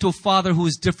came home to a father who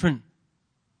was different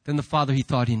than the father he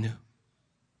thought he knew.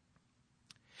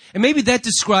 And maybe that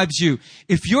describes you.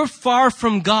 If you're far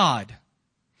from God,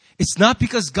 it's not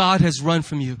because God has run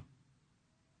from you.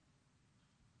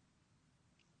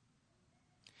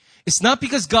 It's not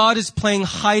because God is playing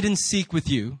hide and seek with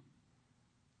you.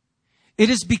 It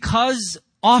is because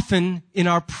often in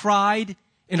our pride,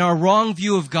 in our wrong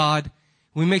view of God,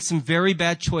 we make some very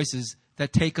bad choices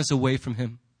that take us away from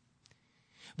Him.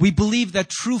 We believe that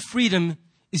true freedom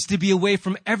is to be away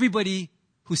from everybody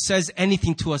who says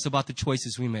anything to us about the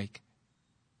choices we make.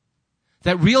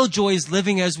 That real joy is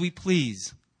living as we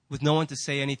please with no one to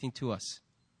say anything to us.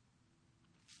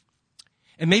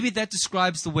 And maybe that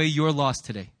describes the way you're lost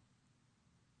today.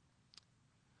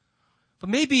 But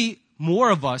maybe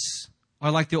more of us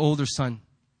are like the older son.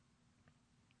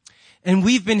 And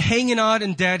we've been hanging out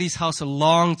in Daddy's house a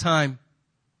long time.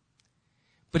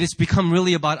 But it's become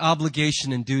really about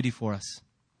obligation and duty for us.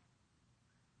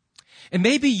 And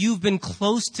maybe you've been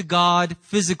close to God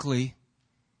physically,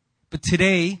 but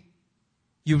today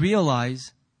you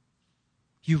realize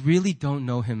you really don't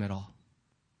know Him at all.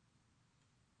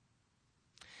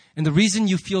 And the reason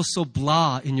you feel so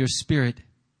blah in your spirit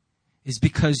is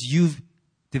because you've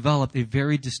developed a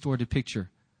very distorted picture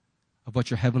of what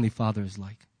your Heavenly Father is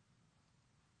like.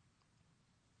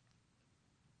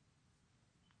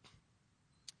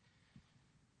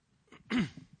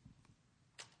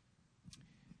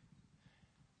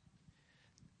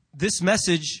 This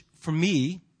message, for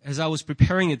me, as I was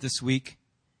preparing it this week,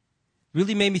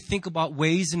 really made me think about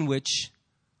ways in which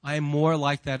I am more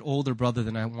like that older brother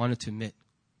than I wanted to admit.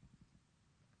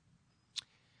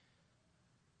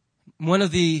 One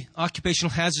of the occupational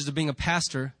hazards of being a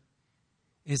pastor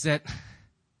is that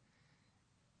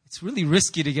it's really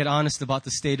risky to get honest about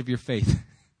the state of your faith.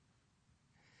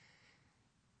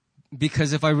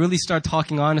 Because if I really start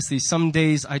talking honestly, some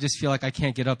days I just feel like I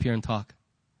can't get up here and talk.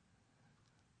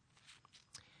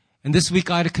 And this week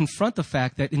I had to confront the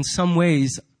fact that in some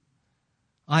ways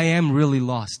I am really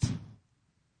lost.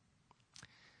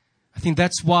 I think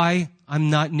that's why I'm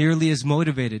not nearly as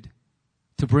motivated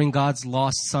to bring God's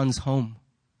lost sons home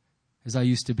as I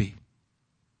used to be.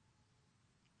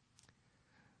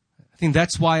 I think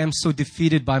that's why I'm so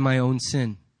defeated by my own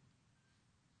sin.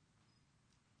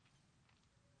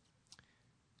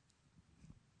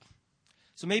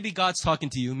 So maybe God's talking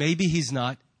to you. Maybe He's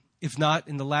not. If not,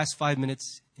 in the last 5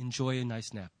 minutes, enjoy a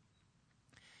nice nap.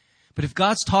 But if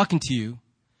God's talking to you,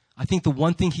 I think the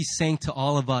one thing He's saying to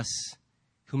all of us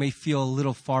who may feel a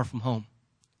little far from home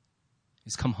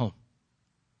is come home.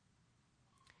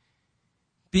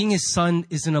 Being His son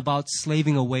isn't about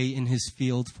slaving away in His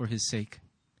field for His sake.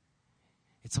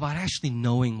 It's about actually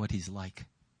knowing what He's like.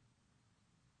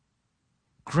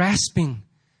 Grasping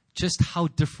just how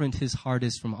different His heart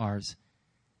is from ours.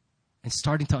 And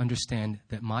starting to understand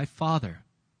that my Father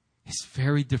is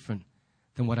very different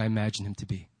than what I imagine Him to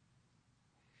be.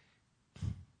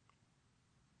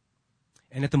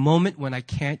 And at the moment when I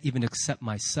can't even accept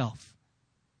myself,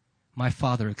 my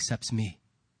Father accepts me.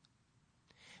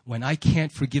 When I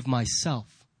can't forgive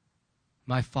myself,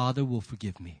 my Father will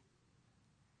forgive me.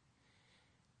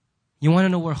 You want to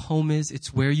know where home is?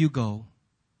 It's where you go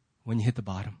when you hit the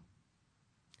bottom.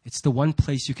 It's the one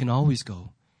place you can always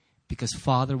go because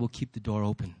Father will keep the door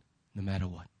open no matter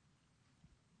what.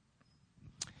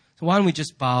 So why don't we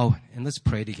just bow and let's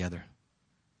pray together.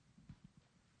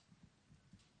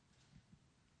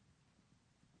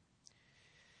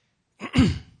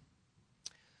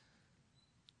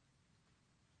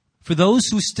 For those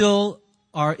who still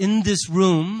are in this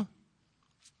room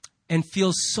and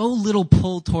feel so little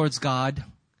pull towards God,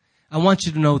 I want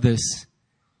you to know this,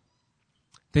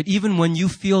 that even when you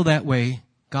feel that way,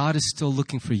 God is still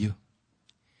looking for you.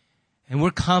 And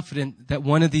we're confident that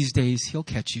one of these days He'll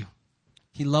catch you.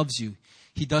 He loves you.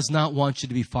 He does not want you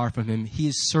to be far from Him. He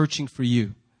is searching for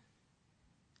you.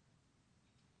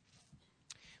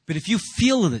 But if you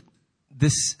feel it,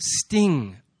 this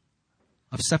sting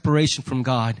of separation from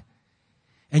God,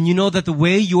 and you know that the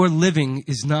way you're living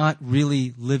is not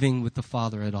really living with the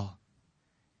Father at all,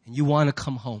 and you want to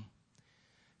come home,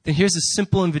 then here's a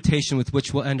simple invitation with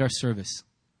which we'll end our service.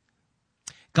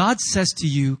 God says to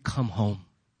you, come home.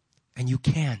 And you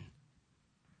can.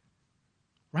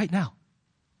 Right now.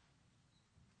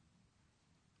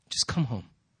 Just come home.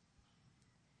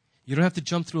 You don't have to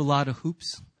jump through a lot of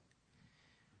hoops.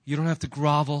 You don't have to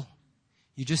grovel.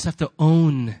 You just have to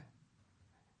own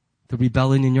the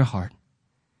rebellion in your heart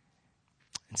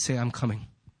and say, I'm coming.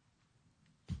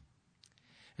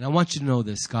 And I want you to know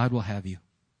this. God will have you.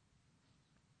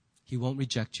 He won't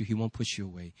reject you. He won't push you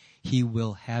away. He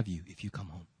will have you if you come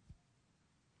home.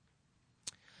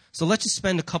 So let's just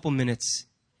spend a couple minutes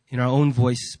in our own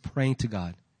voice praying to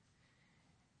God.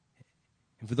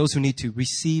 And for those who need to,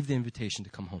 receive the invitation to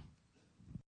come home.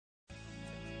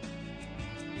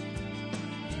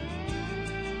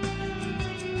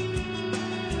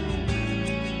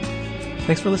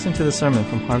 Thanks for listening to the sermon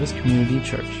from Harvest Community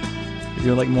Church. If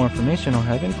you would like more information or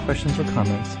have any questions or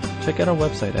comments, check out our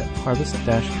website at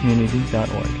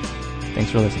harvest-community.org.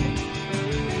 Thanks for listening.